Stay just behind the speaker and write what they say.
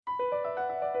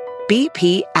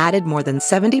BP added more than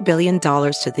 $70 billion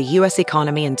to the U.S.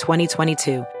 economy in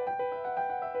 2022.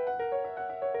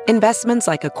 Investments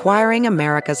like acquiring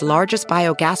America's largest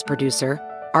biogas producer,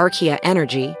 Archaea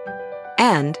Energy,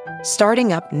 and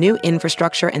starting up new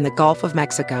infrastructure in the Gulf of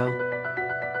Mexico.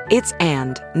 It's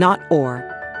and, not or.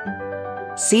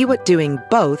 See what doing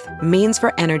both means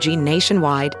for energy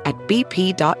nationwide at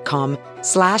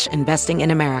bp.com/investing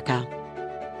in America.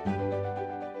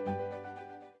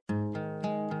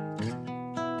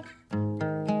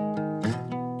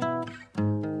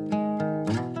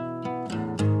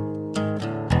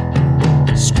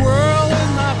 Squirrel in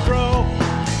my fro,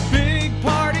 big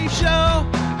party show.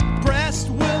 Breast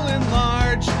will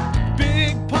enlarge,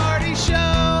 big party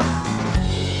show.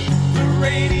 The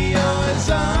radio is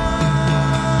on.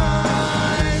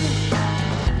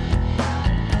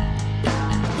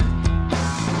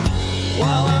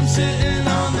 While I'm sitting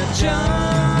on the john.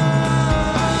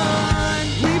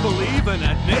 We believe in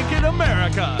a naked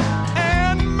America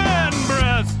and man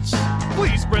breasts.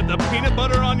 Please spread the peanut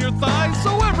butter on your thighs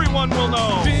so everyone will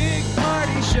know. Big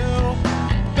party show.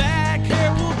 Back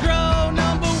hair will grow.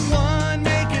 Number one,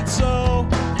 make it so.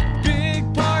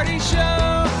 Big party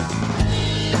show.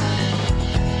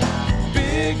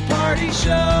 Big party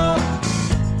show.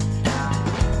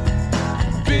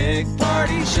 Big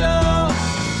party show.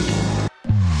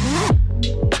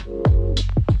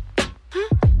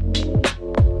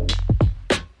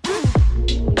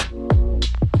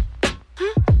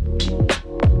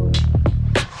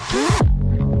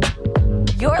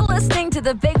 To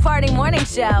the Big Party Morning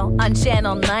Show on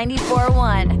Channel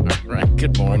 94.1. All right,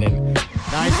 good morning.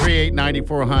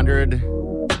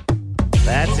 938-9400.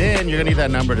 That's in. You're going to need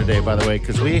that number today, by the way,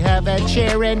 because we have Ed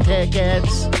Sheeran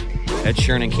tickets. Ed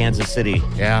Sheeran in Kansas City.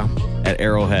 Yeah. At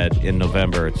Arrowhead in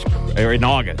November. Or in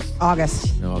August.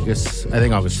 August. I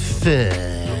think August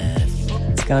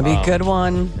 5th. It's going to be a good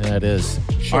one. Yeah, it is.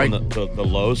 Showing the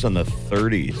lows on the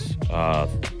 30s.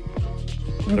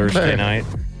 Thursday night,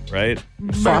 right?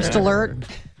 Frost alert.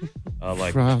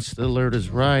 Frost alert is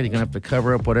right. You're going to have to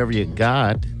cover up whatever you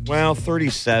got. Well,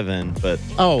 37, but...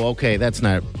 Oh, okay. That's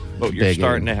not But you're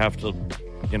starting to have to,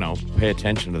 pay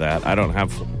attention to that. I don't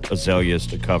have azaleas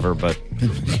to cover, but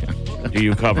do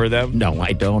you cover them? No,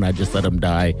 I don't. I just let them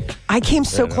die. I came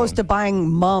so close to buying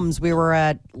mums. We were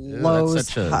at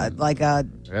Lowe's,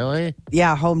 Really?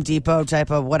 Yeah, Home Depot type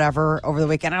of whatever over the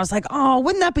weekend. I was like, oh,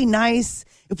 wouldn't that be nice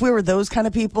if we were those kind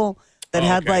of people that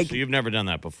had So you've never done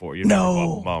that before? You've No. never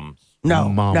bought mums? No,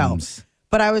 Mums. no.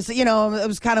 But I was, it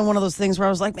was kind of one of those things where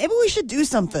I was like, maybe we should do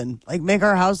something, like make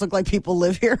our house look like people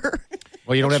live here.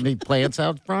 Well, you don't have any plants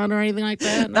out front or anything like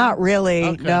that? Not really.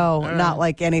 Okay. No, All right. not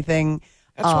like anything.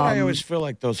 That's what I always feel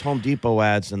like those Home Depot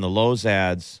ads and the Lowe's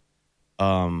ads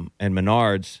and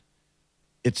Menards,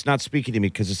 it's not speaking to me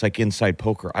because it's like inside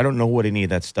poker. I don't know what any of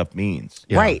that stuff means.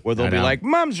 Yeah, Right. Where they'll I be know. like,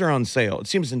 mums are on sale. It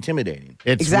seems intimidating.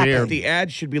 It's Exactly. weird. The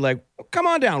ad should be like, come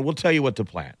on down. We'll tell you what to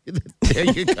plant. There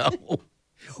you go.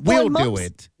 Well, We'll do mums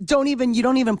it. You don't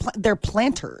even, they're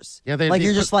planters. Yeah,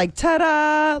 you're just like,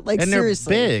 ta-da. Like, And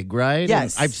seriously. they're big, right?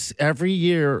 Yes. And every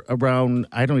year around,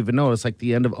 I don't even know, it's like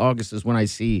the end of August is when I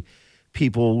see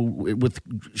people with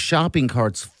shopping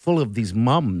carts full of these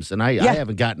mums, and I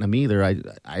haven't gotten them either. I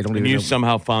don't And even you know.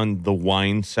 somehow found the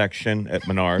wine section at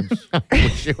Menards.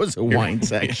 wish it was a wine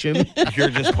section. You're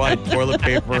just buying toilet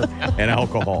paper and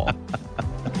alcohol.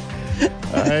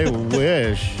 I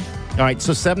wish. All right,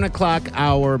 so 7 o'clock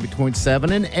hour, between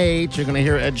 7 and 8, you're going to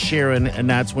hear Ed Sheeran, and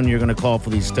that's when you're going to call for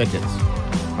these tickets.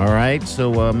 All right,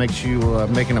 so make sure you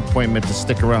make an appointment to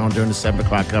stick around during the 7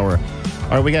 o'clock hour. All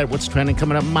right, we got what's trending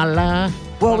coming up, Mala.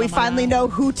 Well, we finally know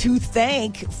who to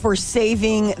thank for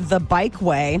saving the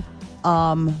bikeway.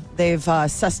 They've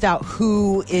sussed out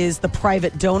who is the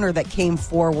private donor that came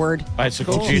forward.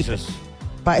 Bicycle Jesus.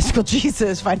 Bicycle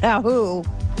Jesus, find out who.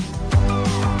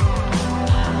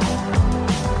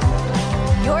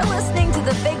 You're listening to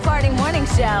the Big Party Morning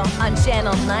Show on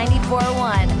Channel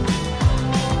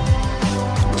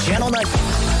 94.1. Channel 9.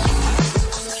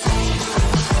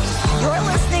 You're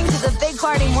listening to the Big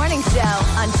Party Morning Show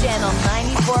on Channel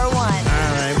 94.1. All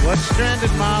right, what's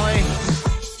trending, Molly?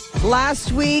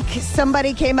 Last week,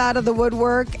 somebody came out of the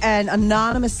woodwork and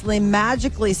anonymously,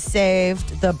 magically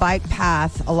saved the bike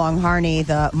path along Harney,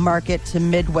 the Market to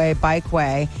Midway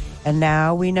Bikeway. And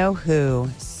now we know who.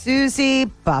 Susie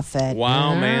Buffett.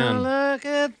 Wow, Oh, man. look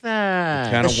at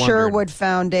that. Kinda The wondered. Sherwood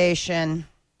Foundation.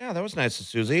 Yeah, that was nice of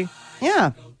Susie.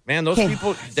 Yeah. Man, those Okay.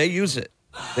 people, they use it.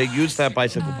 They use that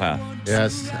bicycle path.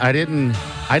 Yes, I'm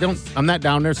not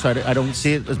down there, so I don't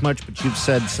see it as much, but you've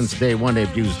said since day one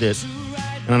they've used it.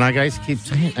 And I guys keep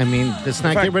saying, let's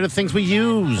not fact, get rid of things we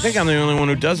use. I think I'm the only one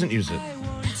who doesn't use it.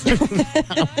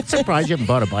 I'm surprised you haven't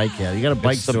bought a bike yet. You got a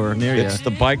bike store near you. It's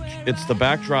the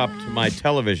backdrop to my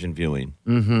television viewing.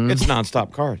 Mm-hmm. It's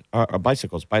nonstop cars,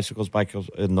 bicycles,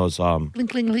 and those Cling,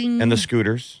 cling, cling. and the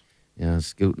scooters. Yeah,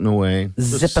 scooting away.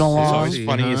 Zipping It's along. always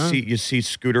funny. Huh? You see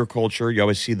scooter culture. You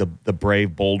always see the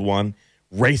brave, bold one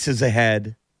races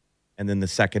ahead, and then the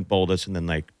second boldest, and then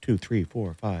like 2, 3,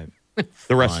 4, 5.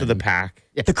 The rest of the pack.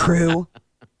 The crew.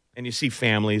 And you see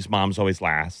families. Mom's always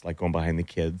last, like going behind the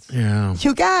kids. Yeah.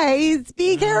 You guys,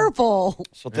 be careful.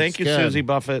 So thank you, good. Susie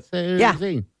Buffett. Yeah.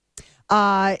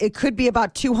 It could be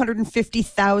about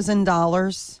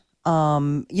 $250,000.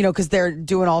 Because they're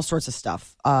doing all sorts of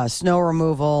stuff. Snow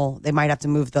removal. They might have to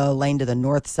move the lane to the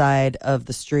north side of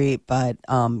the street. But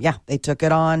they took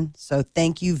it on. So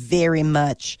thank you very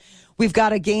much. We've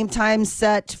got a game time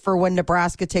set for when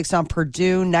Nebraska takes on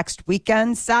Purdue next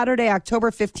weekend. Saturday, October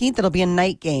 15th. It'll be a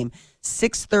night game,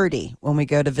 6:30 when we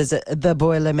go to visit the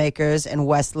Boilermakers in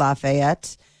West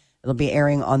Lafayette. It'll be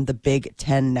airing on the Big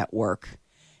Ten Network.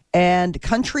 And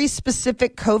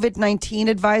country-specific COVID-19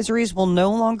 advisories will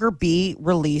no longer be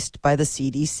released by the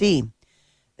CDC.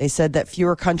 They said that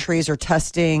fewer countries are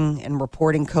testing and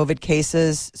reporting COVID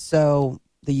cases, so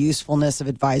the usefulness of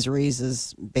advisories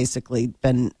has basically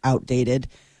been outdated.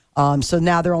 So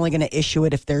now they're only going to issue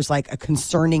it if there's like a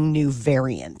concerning new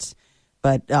variant.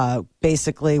 But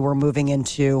basically, we're moving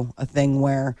into a thing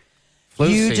where Flu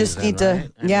you just season, need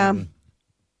to, right? yeah.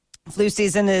 Flu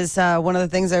season is one of the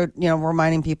things that,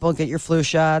 reminding people, get your flu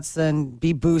shots and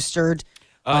be boosted.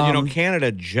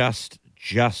 Canada just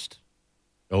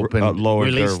Open.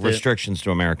 lowered their released it. restrictions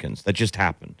to Americans. That just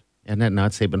happened. Isn't that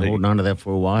nuts? They've been holding on to that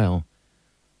for a while.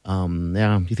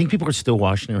 Yeah. Do you think people are still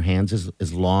washing their hands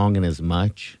as long and as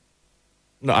much?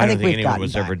 No, I don't think think we've anyone gotten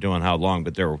was back. ever doing how long,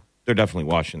 but they're definitely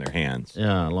washing their hands.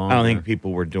 Yeah, long. I don't think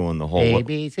people were doing the whole. A,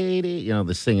 B, C, D.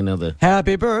 The singing of the.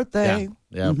 Happy birthday.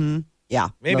 Yeah. Yeah.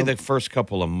 Maybe No. the first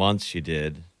couple of months you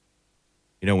did.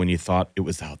 When you thought it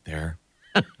was out there,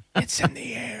 it's in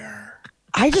the air.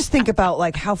 I just think about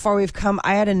like how far we've come.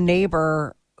 I had a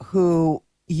neighbor who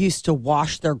used to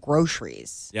wash their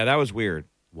groceries. Yeah, that was weird.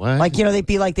 What? Like,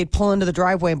 they'd pull into the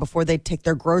driveway and before they'd take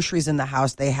their groceries in the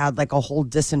house, they had like a whole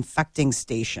disinfecting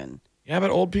station. Yeah,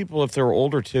 but old people, if they were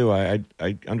older too, I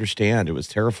understand. It was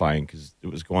terrifying because it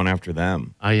was going after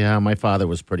them. My father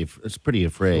was pretty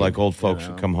afraid. Like old folks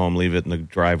would come home, leave it in the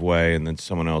driveway, and then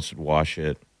someone else would wash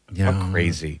it. Yeah. How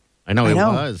crazy. I know I it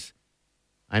know. was.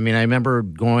 I mean, I remember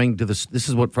going to this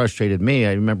is what frustrated me.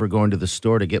 I remember going to the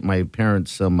store to get my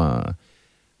parents some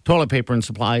toilet paper and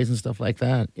supplies and stuff like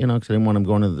that, because I didn't want them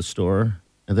going to the store.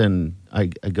 And then I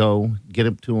go get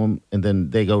it to them, and then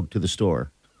they go to the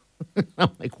store. I'm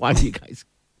like, why are you guys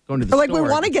going to the They're store? like, we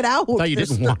want to get out. I thought you There's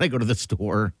didn't want to go to the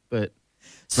store, but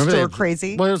store they-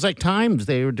 crazy. Well, it was like times.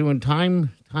 They were doing times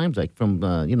like from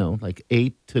like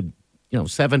 8 to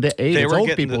 7 to 8. They It's were old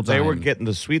getting people they were time. getting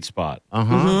the sweet spot.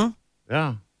 Yeah.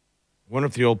 I wonder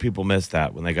if the old people missed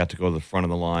that when they got to go to the front of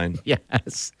the line.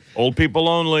 Yes. Old people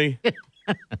only.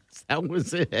 That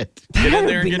was it. Get in That there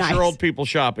would and be get nice. your old people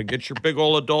shopping. Get your big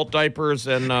old adult diapers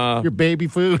and Your baby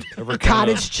food. whatever kind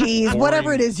Cottage of cheese,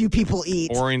 whatever it is you people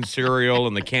eat. orange cereal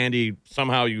and the candy.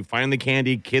 Somehow you find the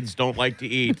candy kids don't like to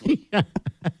eat. And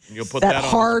you'll put that, That on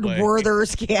hard display.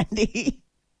 Werther's candy.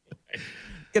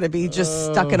 Gonna be just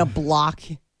stuck in a block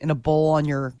in a bowl on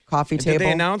your coffee Did table.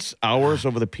 they announce hours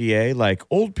over the PA? Like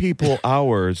old people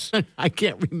hours I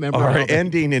can't remember. are how they-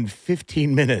 ending in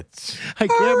 15 minutes. I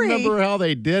can't Hurry. remember how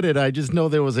they did it. I just know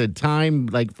there was a time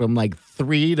like from like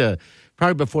 3 to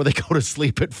probably before they go to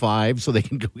sleep at 5 so they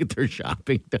can go get their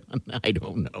shopping done. I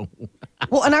don't know.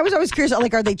 Well, and I was always curious,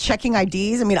 like, are they checking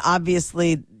IDs? I mean,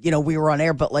 obviously, we were on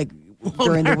air, but like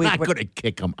during the They're week, not going to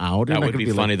kick them out. They're That not would gonna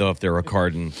be funny like, though if they were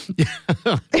carding. you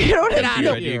know what I mean?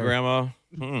 Your ID, Grandma.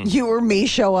 You or me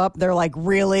show up, they're like,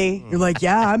 really? You're like,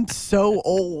 yeah, I'm so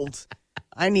old.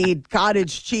 I need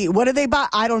cottage cheese. What do they buy?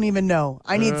 I don't even know.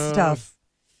 I need stuff.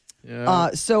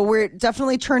 So we're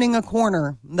definitely turning a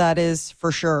corner. That is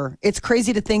for sure. It's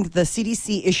crazy to think the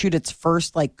CDC issued its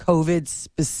first like COVID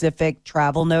specific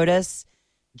travel notice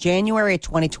January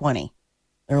 2020.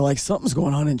 They're like, something's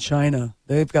going on in China.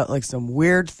 They've got like some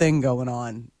weird thing going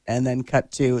on. And then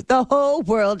cut to the whole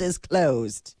world is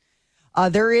closed.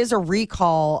 There is a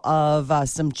recall of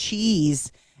some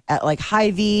cheese at like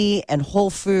Hy-Vee and Whole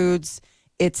Foods.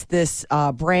 It's this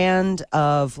brand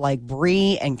of like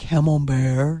Brie and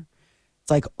Camembert.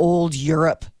 It's like old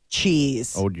Europe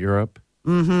cheese. Old Europe.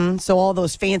 So all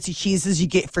those fancy cheeses you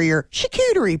get for your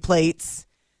charcuterie plates.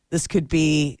 This could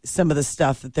be some of the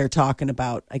stuff that they're talking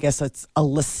about. I guess it's a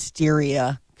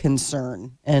listeria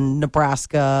concern. And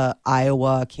Nebraska,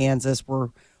 Iowa, Kansas, we're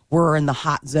were in the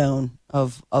hot zone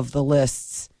of the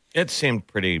lists. It seemed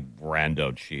pretty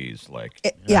rando cheese. Like,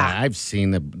 Yeah. I've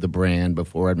seen the brand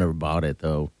before. I've never bought it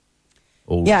though.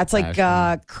 Yeah, it's like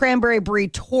Old-fashioned. cranberry brie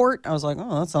tort. I was like,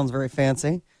 oh, that sounds very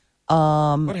fancy.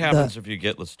 what happens if you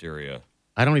get listeria?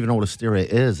 I don't even know what listeria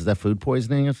is. Is that food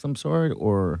poisoning of some sort,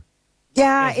 or?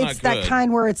 Yeah, That's not it's that good.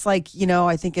 kind where it's like,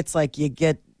 I think it's like you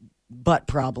get butt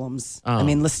problems. I Oh,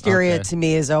 mean, listeria okay. to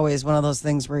me is always one of those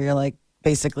things where you're like,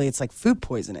 basically it's like food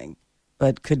poisoning,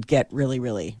 but could get really,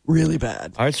 really, really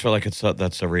bad. I just feel like that's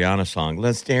a Rihanna song.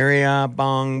 Listeria,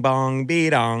 bong, bong,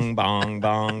 be-dong, bong,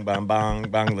 bong, bong, bong,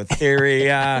 bong,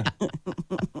 listeria.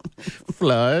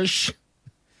 Flush.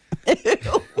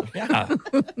 Yeah,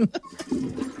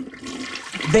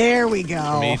 There we go.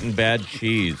 I'm eating bad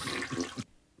cheese.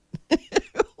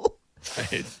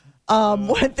 Right.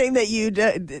 One thing that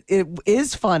it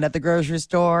is fun at the grocery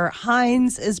store,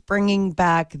 Heinz is bringing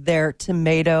back their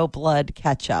tomato blood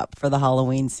ketchup for the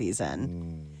Halloween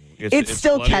season. It's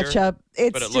still bloodier, ketchup.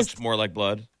 It's but it just, looks more like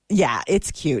blood. yeah,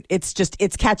 it's cute. It's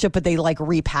ketchup, but they like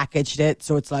repackaged it.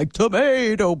 So it's like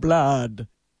tomato blood.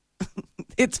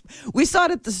 We saw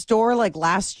it at the store like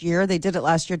last year. They did it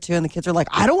last year too. And the kids are like,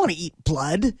 I don't want to eat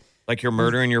blood. Like you're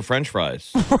murdering your French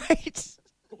fries. Right.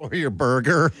 Or your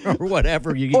burger, or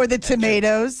whatever you. Or the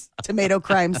tomatoes, tomato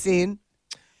crime scene.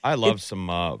 I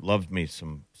loved me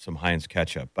some Heinz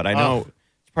ketchup, but I know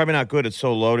it's probably not good. It's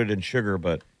so loaded in sugar,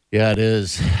 but Yeah, it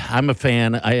is. I'm a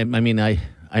fan. I mean, I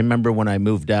remember when I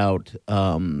moved out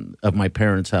of my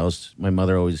parents' house, my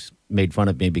mother always made fun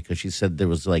of me because she said there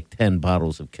was like 10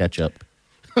 bottles of ketchup.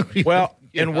 well,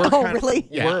 and we're Oh, kinda- really?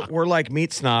 we're like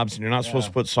meat snobs, and you're not supposed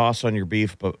to put sauce on your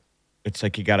beef, but it's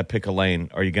like you got to pick a lane.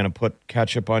 Are you going to put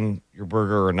ketchup on your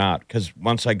burger or not? Because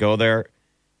once I go there,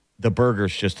 the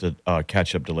burger's just a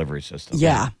ketchup delivery system.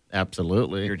 Yeah.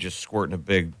 Absolutely. You're just squirting a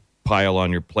big pile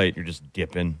on your plate. You're just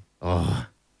dipping.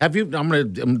 Have you?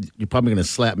 You're probably gonna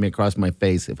slap me across my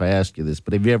face if I ask you this,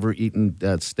 but have you ever eaten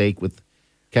steak with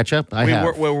ketchup? I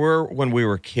have. We were when we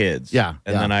were kids. Yeah,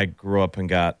 And yeah. then I grew up and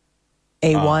got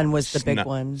A1 was the big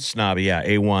one. snobby. Yeah,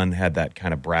 A1 had that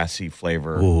kind of brassy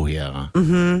flavor. Oh yeah.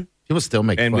 Mm-hmm. People still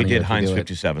make And fun we of you did if you Heinz do it.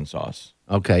 57 sauce.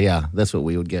 Okay, yeah, that's what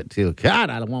we would get too. God,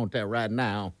 I don't want that right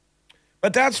now.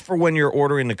 But that's for when you're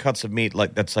ordering the cuts of meat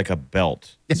that's like a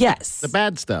belt. Yes. The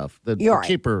bad stuff, the You're right.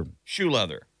 cheaper. Shoe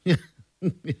leather.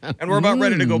 And we're about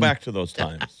ready to go back to those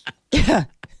times. Yeah.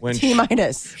 When T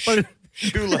minus.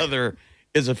 shoe leather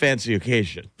is a fancy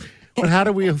occasion. But how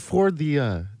do we afford the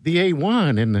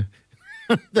A1 and the?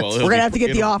 Well, We're going to have to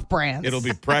get the off brands. It'll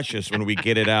be precious when we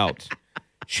get it out.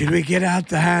 Should we get out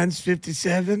the Heinz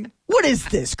 57? What is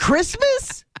this,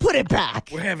 Christmas? Put it back.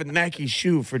 We're having Nike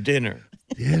shoe for dinner.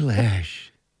 Delish.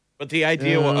 But the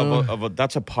idea of a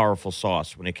that's a powerful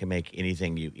sauce when it can make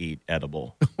anything you eat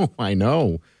edible. Oh, I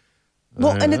know.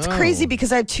 Well, and it's know. crazy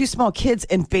because I have two small kids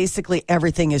and basically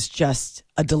everything is just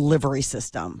a delivery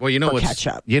system Well, you know for what's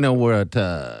ketchup. You know what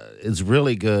is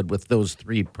really good with those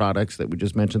three products that we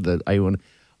just mentioned. That I want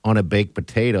on a baked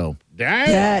potato.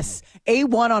 Yes.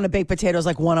 A1 on a baked potato is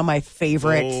like one of my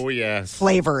favorite Oh yes.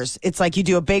 flavors. It's like you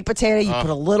do a baked potato, you put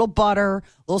a little butter, a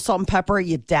little salt and pepper,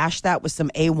 you dash that with some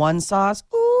A1 sauce.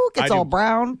 Ooh, gets I all do-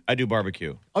 brown. I do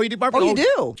barbecue. Oh, you do Oh, barbecue? you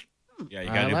do? Yeah,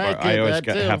 you I gotta do. like I it, always that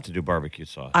too. have to do barbecue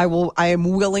sauce. I am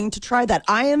willing to try that.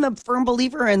 I am a firm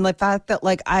believer in the fact that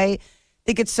like I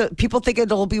think it's so people think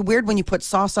it'll be weird when you put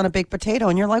sauce on a baked potato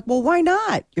and you're like, well, why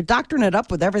not? You're doctoring it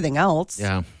up with everything else.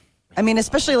 Yeah. I mean,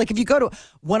 especially like if you go to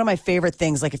one of my favorite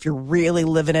things, like if you're really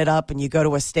living it up and you go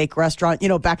to a steak restaurant,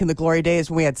 back in the glory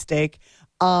days when we had steak,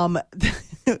 the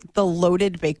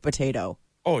loaded baked potato.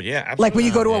 Oh yeah, absolutely. Like when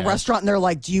you go to a restaurant and they're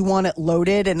like, do you want it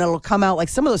loaded? And it'll come out like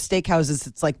some of those steakhouses,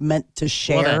 it's like meant to Well,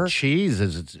 share. that cheese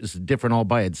is different all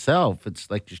by itself. It's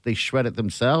like they shred it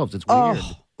themselves. It's weird.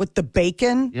 Oh, with the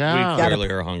bacon. Yeah. We clearly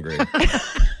are hungry. But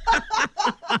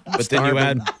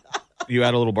then you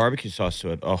add a little barbecue sauce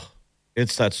to it. Oh,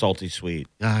 it's that salty sweet.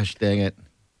 Gosh dang it.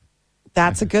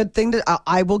 That's a good thing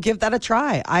I will give that a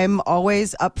try. I'm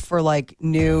always up for like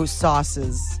new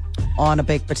sauces on a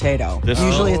baked potato.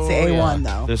 Usually it's the A1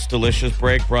 though. This delicious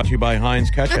break brought to you by Heinz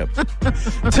Ketchup.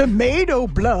 Tomato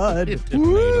blood.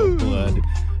 Tomato blood.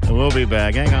 And we'll be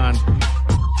back. Hang on.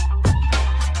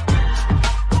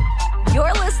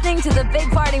 You're listening to the Big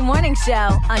Party Morning Show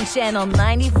on Channel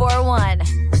 94.1.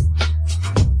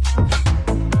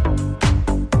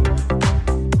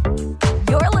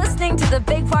 You're listening to the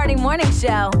Big Party Morning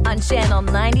Show on Channel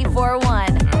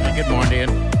 94.1. Good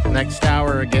morning. Next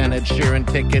hour again, Ed Sheeran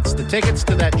tickets. The tickets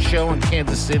to that show in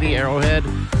Kansas City, Arrowhead,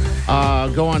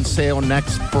 go on sale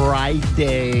next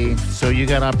Friday. So you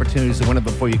got opportunities to win it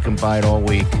before you can buy it all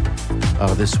week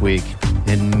this week.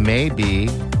 And maybe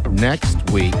next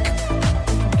week.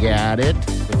 Got it?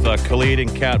 With Khalid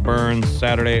and Kat Burns,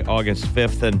 Saturday, August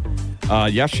 5th.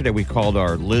 And yesterday we called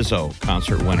our Lizzo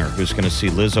concert winner, who's going to see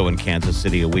Lizzo in Kansas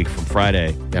City a week from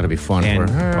Friday. Got to be fun And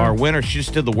for her. our winner, she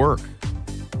just did the work.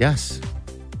 Yes.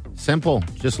 Simple.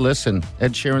 Just listen.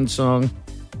 Ed Sheeran's song.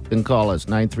 Then call us,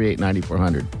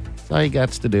 938-9400. That's all you got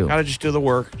to do. Got to just do the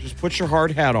work. Just put your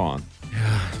hard hat on.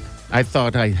 I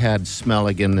thought I had smell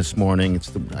again this morning.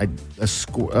 It's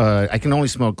I can only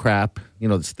smell crap. You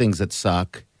know, it's things that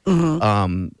suck.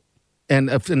 And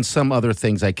in some other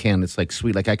things I can. It's like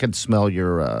sweet. Like I could smell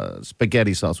your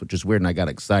spaghetti sauce, which is weird, and I got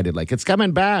excited. Like it's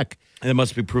coming back. And it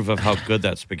must be proof of how good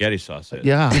that spaghetti sauce is.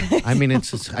 Yeah, I mean,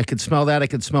 I could smell that. I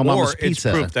could smell Mama's Or it's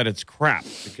pizza. proof that it's crap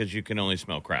because you can only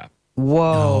smell crap.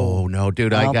 Whoa. No,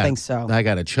 dude, I don't think so. I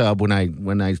got a chub when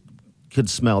I could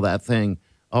smell that thing.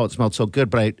 Oh, it smelled so good,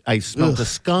 but I smelled a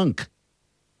skunk.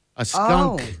 A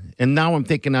skunk. Oh. And now I'm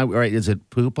thinking, all right, is it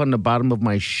poop on the bottom of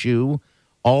my shoe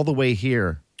all the way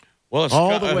here? Well,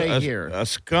 All the way here. A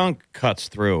skunk cuts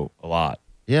through a lot.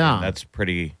 Yeah. And that's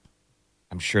pretty,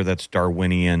 I'm sure that's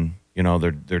Darwinian. You know,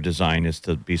 their design is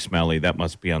to be smelly. That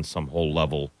must be on some whole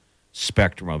level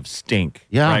spectrum of stink.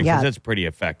 Yeah. Right? 'Cause Yeah. it's pretty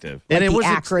effective. Like And it the was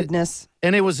acridness.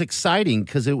 And it was exciting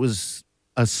because it was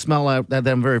a smell that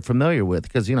I'm very familiar with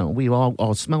because, you know, we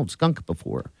all smelled skunk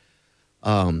before.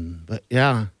 But,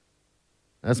 yeah,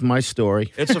 that's my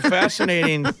story. It's a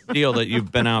fascinating deal that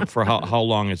you've been out for how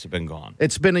long has it been gone?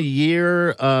 It's been a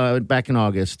year back in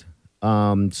August.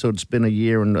 So it's been a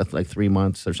year and like 3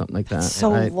 months or something like that.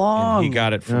 So I- long. He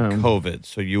got it from COVID,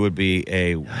 so you would be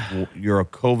you're a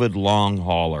COVID long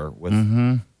hauler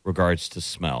with regards to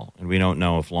smell, and we don't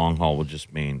know if long haul would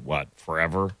just mean what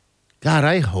forever. God,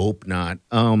 I hope not.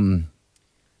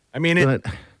 I mean, But-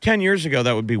 10 years ago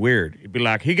that would be weird. You'd be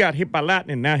like, he got hit by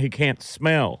lightning, now he can't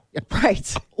smell.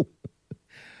 Right.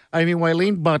 I mean,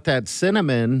 Wileen bought that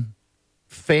cinnamon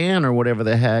fan or whatever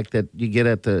the heck that you get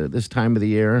at this time of the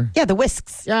year. Yeah, the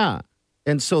whisks. Yeah.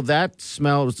 And so that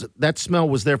smell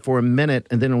was there for a minute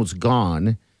and then it was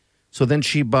gone. So then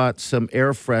she bought some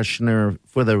air freshener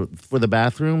for the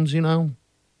bathrooms, you know?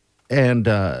 And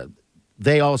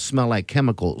they all smell like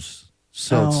chemicals.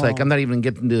 So it's like I'm not even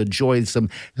getting to enjoy some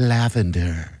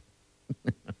lavender.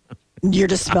 You're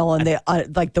just smelling the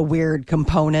like the weird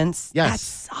components. Yes.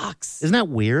 That sucks. Isn't that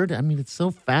weird? I mean, it's so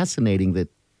fascinating that,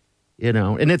 you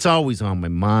know, and it's always on my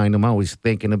mind. I'm always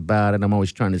thinking about it. I'm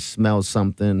always trying to smell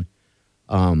something.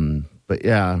 But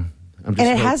yeah. I'm just And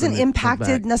it hoping hasn't it comes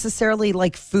impacted back. necessarily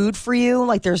like food for you.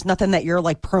 Like there's nothing that you're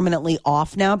like permanently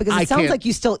off now because I it sounds can't- like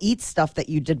you still eat stuff that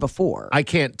you did before. I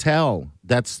can't tell.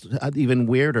 That's even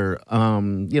weirder.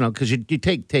 You know, because you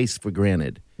take taste for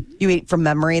granted. You eat from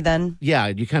memory then? Yeah,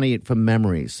 you kind of eat from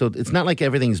memory. So it's not like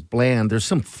everything's bland. There's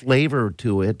some flavor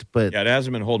to it, but Yeah, it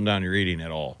hasn't been holding down your eating at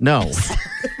all. no.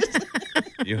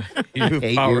 You've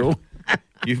hate powered, you.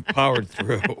 You've powered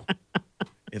through.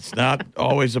 It's not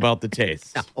always about the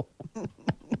taste.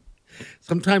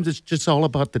 Sometimes it's just all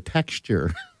about the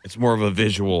texture. It's more of a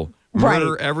visual. Right.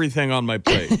 Murder everything on my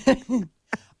plate.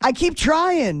 I keep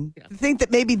trying to think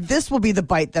that maybe this will be the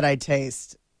bite that I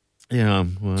taste. Yeah,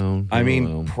 well. I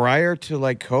mean, well. prior to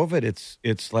like COVID,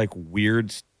 it's like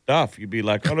weird stuff. You'd be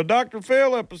like on a Dr.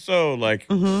 Phil episode, like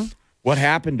what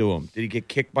happened to him? Did he get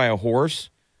kicked by a horse?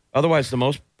 Otherwise, the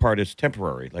most part is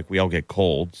temporary. Like we all get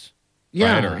colds,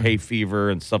 Yeah. right? Or hay fever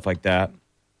and stuff like that.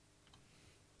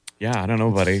 Yeah, I don't know,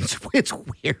 buddy. It's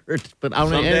weird, but I don't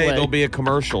know. Someday Anyway. there'll be a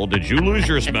commercial. Did you lose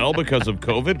your smell because of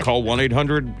COVID? Call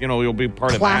 1-800. You know, you'll be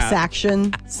part Class of that.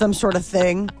 action, some sort of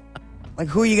thing. Like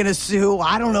who are you going to sue?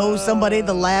 I don't know. Somebody,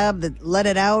 the lab that let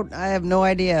it out? I have no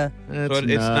idea. So it's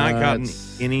not gotten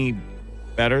nuts. any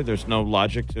better. There's no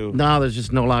logic to. No, there's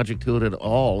just no logic to it at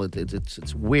all.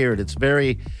 It's weird. It's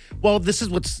very well. This is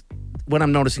what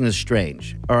I'm noticing is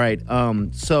strange. All right.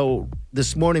 So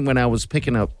this morning when I was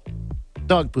picking up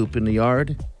dog poop in the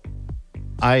yard,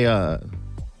 I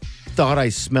thought I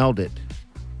smelled it,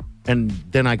 and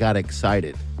then I got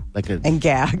excited, like a. And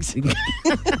gagged.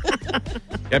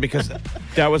 Yeah, because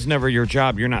that was never your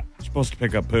job. You're not supposed to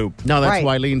pick up poop. No, that's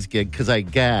Right. Wileen's gig because I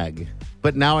gag,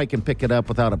 but now I can pick it up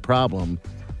without a problem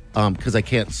because I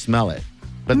can't smell it.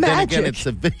 But then again,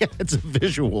 Magic. it's a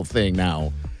visual thing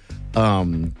now.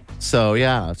 So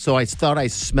yeah, so I thought I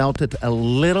smelt it a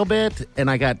little bit, and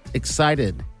I got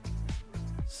excited.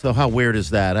 So how weird is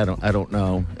that? I don't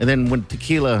know. And then when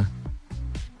Tequila,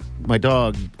 my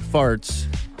dog, farts,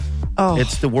 Oh,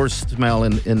 it's the worst smell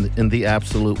in the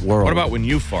absolute world. What about when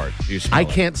you fart? Do you smell I it?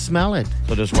 can't smell it.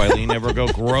 So does Wileen ever go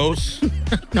gross?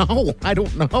 No, I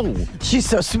don't know. she's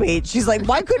so sweet. She's like,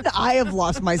 why couldn't I have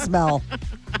lost my smell?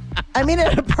 I mean,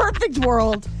 in a perfect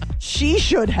world, she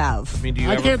should have. I mean, do you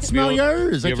I ever can't smell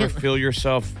yours. Do you I ever can't- feel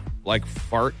yourself like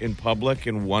fart in public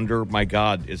and wonder, my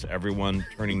God, is everyone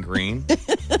turning green?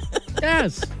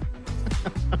 Yes.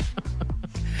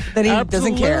 That he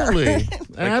doesn't care.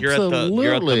 Absolutely. Like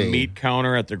you're at the meat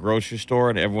counter at the grocery store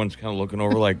and everyone's kind of looking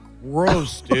over like,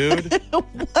 gross, dude.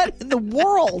 What in the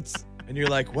world? And you're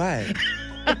like, what?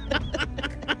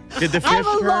 Did the fish I'm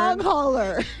a turn? long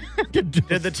hauler. Did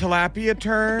the tilapia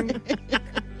turn?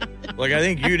 Like, I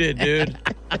think you did, dude.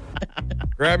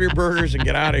 Grab your burgers and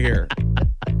get out of here.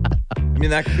 I mean,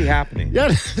 that could be happening.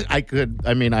 Yeah, I could.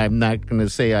 I mean, I'm not going to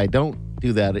say I don't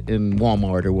do that in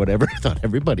Walmart or whatever. I thought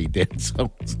everybody did.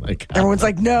 So it's like, Everyone's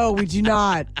like, no, we do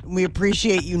not. We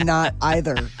appreciate you not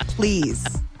either. Please.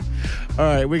 all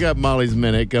right, we got Molly's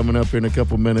Minute coming up in a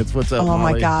couple minutes. What's up, Oh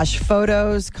Molly? my gosh.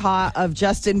 Photos caught of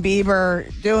Justin Bieber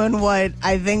doing what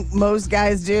I think most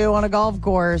guys do on a golf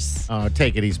course. Oh,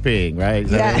 take it, he's peeing, right? Is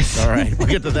that Yes. it? All right, we'll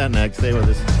get to that next. Stay with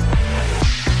us.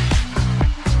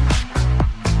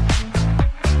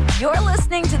 You're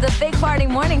listening to the Big Party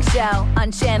Morning Show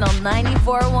on Channel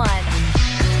 94.1.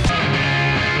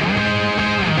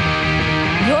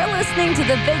 You're listening to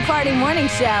the Big Party Morning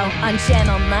Show on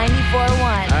Channel 94.1.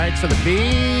 All right, so the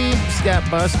Biebs got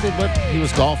busted. What? He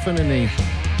was golfing and he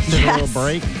took a little Yes.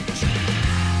 break.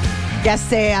 Yes,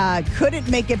 they couldn't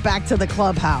make it back to the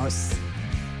clubhouse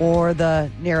or the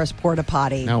nearest porta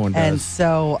potty. No one does. And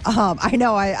so I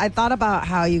know I thought about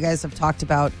how you guys have talked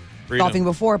about Freedom. golfing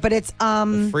before, but it's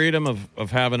Freedom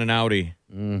of having an outie.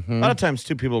 Mm-hmm. A lot of times,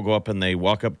 too, people go up and they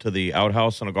walk up to the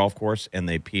outhouse on a golf course and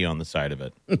they pee on the side of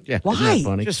it. Yeah, Why? Isn't that It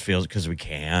funny? just feels because we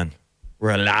can.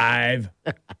 We're alive.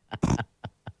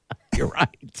 You're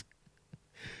right.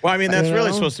 Well, I mean, that's You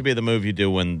really know? supposed to be the move you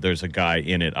do when there's a guy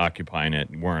in it occupying it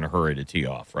and we're in a hurry to tee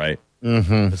off, right?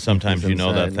 Mm-hmm. Sometimes He's you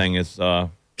know that inside. thing is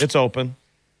it's open.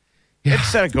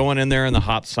 Instead of going in there in the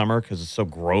hot summer because it's so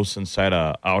gross inside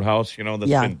a outhouse, you know,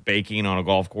 that's Yeah. been baking on a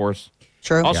golf course.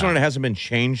 true. Also, when it hasn't been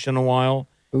changed in a while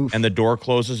and the door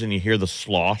closes and you hear the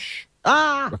slosh,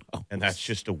 Ah, and that's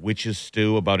just a witch's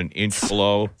stew about an inch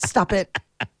below. stop it.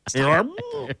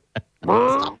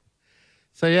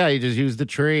 So, yeah, you just use the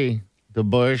tree, the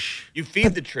bush. You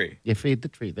feed the tree. You feed the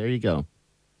tree. There you go.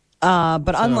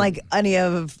 But unlike any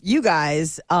of you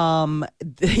guys,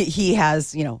 he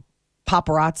has,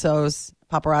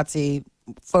 paparazzi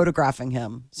photographing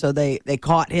him. So they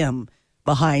caught him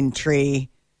behind tree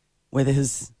with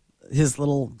his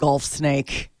little golf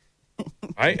snake.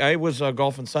 I was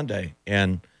golfing Sunday,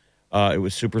 and it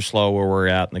was super slow where we're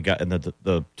at, and the guy and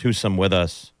the twosome with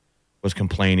us was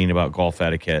complaining about golf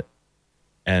etiquette.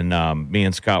 And me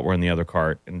and Scott were in the other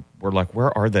cart, and we're like,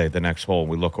 where are they the next hole? And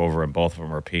we look over, and both of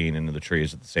them are peeing into the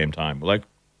trees at the same time. We're like,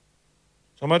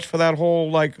 so much for that whole,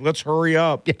 like, let's hurry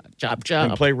up Yeah, chop, and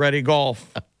chop. play ready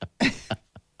golf.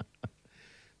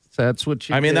 So that's what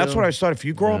you I mean, do. that's what I thought. If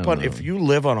you grow up I on, don't if you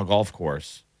live on a golf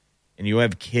course and you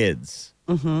have kids,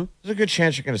 there's a good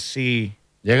chance you're going to see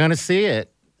You're going to see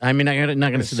it. I mean, you're not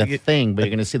going to see the see it. thing, but you're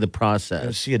going to see the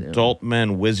process. adult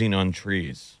men whizzing on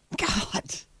trees.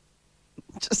 God,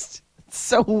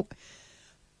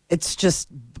 it's just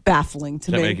baffling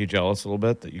to Does that me. make you jealous a little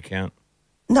bit that you can't?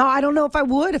 No, I don't know if I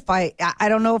would. I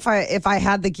don't know if I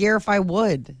had the gear, if I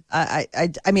would. I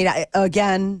mean,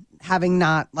 again, having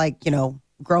not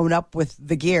grown up with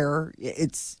the gear,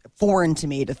 it's foreign to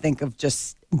me to think of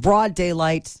just broad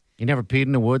daylight. You never peed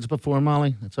in the woods before,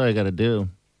 Molly? That's all you got to do.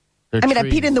 I mean, I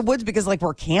peed in the woods because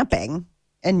we're camping,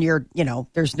 and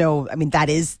there's no. I mean, that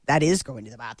is going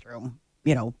to the bathroom,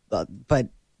 but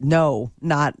no,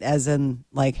 not as in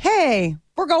hey,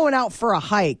 we're going out for a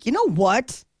hike. You know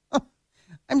what?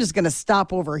 I'm just going to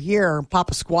stop over here and pop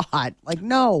a squat.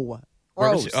 No.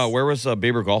 Gross. Where was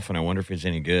Bieber golfing? I wonder if he's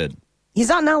any good. He's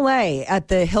out in L.A. at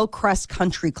the Hillcrest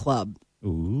Country Club.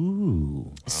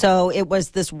 Ooh. So it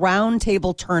was this round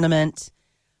table tournament.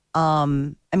 I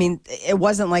mean, it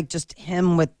wasn't just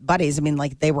him with buddies. I mean,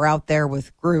 they were out there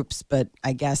with groups, but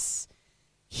I guess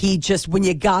he just, when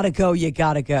you gotta go, you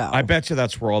gotta go. I bet you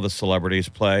that's where all the celebrities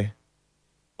play.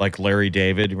 Like Larry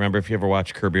David. Remember if you ever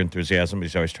watch Curb Your Enthusiasm,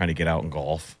 he's always trying to get out and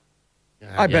golf.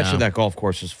 I bet yeah. you that golf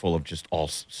course is full of just all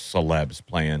celebs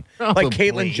playing. Probably. Like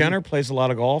Caitlyn Jenner plays a lot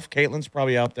of golf. Caitlyn's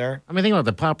probably out there. I mean, think about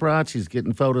the paparazzi's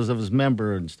getting photos of his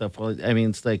member and stuff. Well, I mean,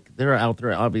 it's they're out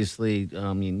there, obviously,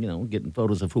 getting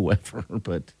photos of whoever,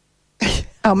 but...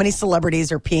 How many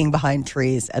celebrities are peeing behind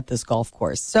trees at this golf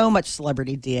course? So much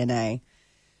celebrity DNA.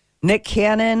 Nick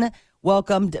Cannon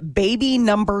welcomed baby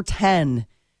number 10.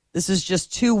 This is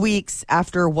just 2 weeks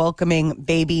after welcoming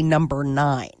baby number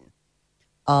 9.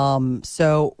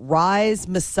 So Rise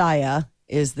Messiah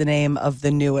is the name of the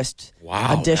newest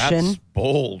addition. That's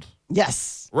bold.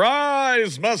 Yes.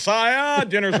 Rise, Messiah.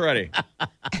 Dinner's ready.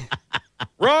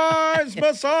 Rise,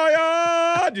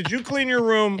 Messiah. Did you clean your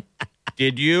room?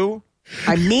 Did you?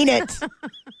 I mean it.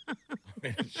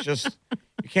 It's just,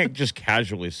 you can't just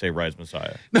casually say Rise,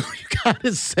 Messiah. No, you got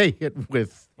to say it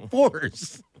with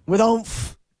force. With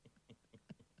oomph.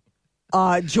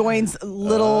 Joins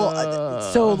little,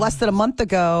 so less than a month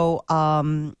ago,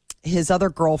 his other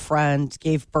girlfriend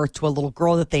gave birth to a little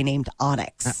girl that they named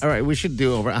Onyx. All right, we should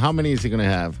do over. How many is he going to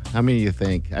have? How many do you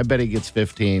think? I bet he gets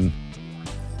 15.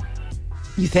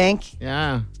 You think?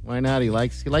 Yeah, why not? He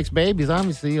likes babies,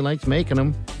 obviously. He likes making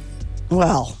them.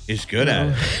 Well. He's good at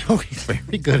it. Oh, he's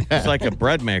very good at it. He's like a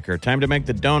bread maker. Time to make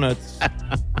the donuts.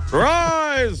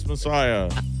 Rise, Messiah.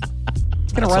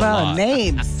 Going to run out of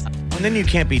names. And then you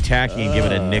can't be tacky and give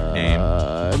it a nickname.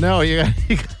 No, you got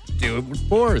to do it with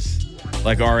force.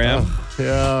 Like RM?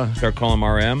 Yeah. Start calling him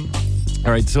RM?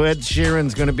 All right, so Ed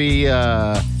Sheeran's going to be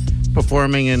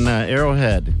performing in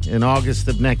Arrowhead in August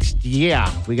of next year.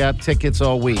 We got tickets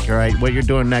all week, all right? What you're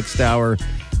doing next hour,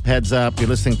 heads up. You're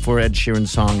listening for Ed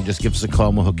Sheeran's song. Just give us a call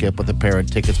and we'll hook you up with a pair of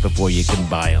tickets before you can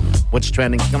buy them. What's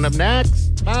trending coming up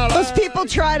next? Most people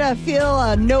try to feel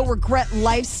a no-regret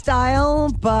lifestyle,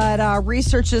 but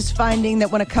research is finding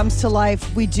that when it comes to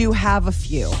life, we do have a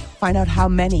few. Find out how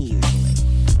many usually.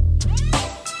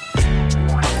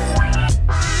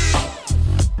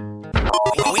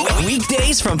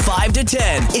 Weekdays from 5 to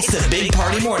 10. It's the Big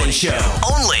Party Morning Show.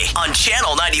 Only on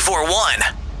Channel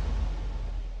 94.1.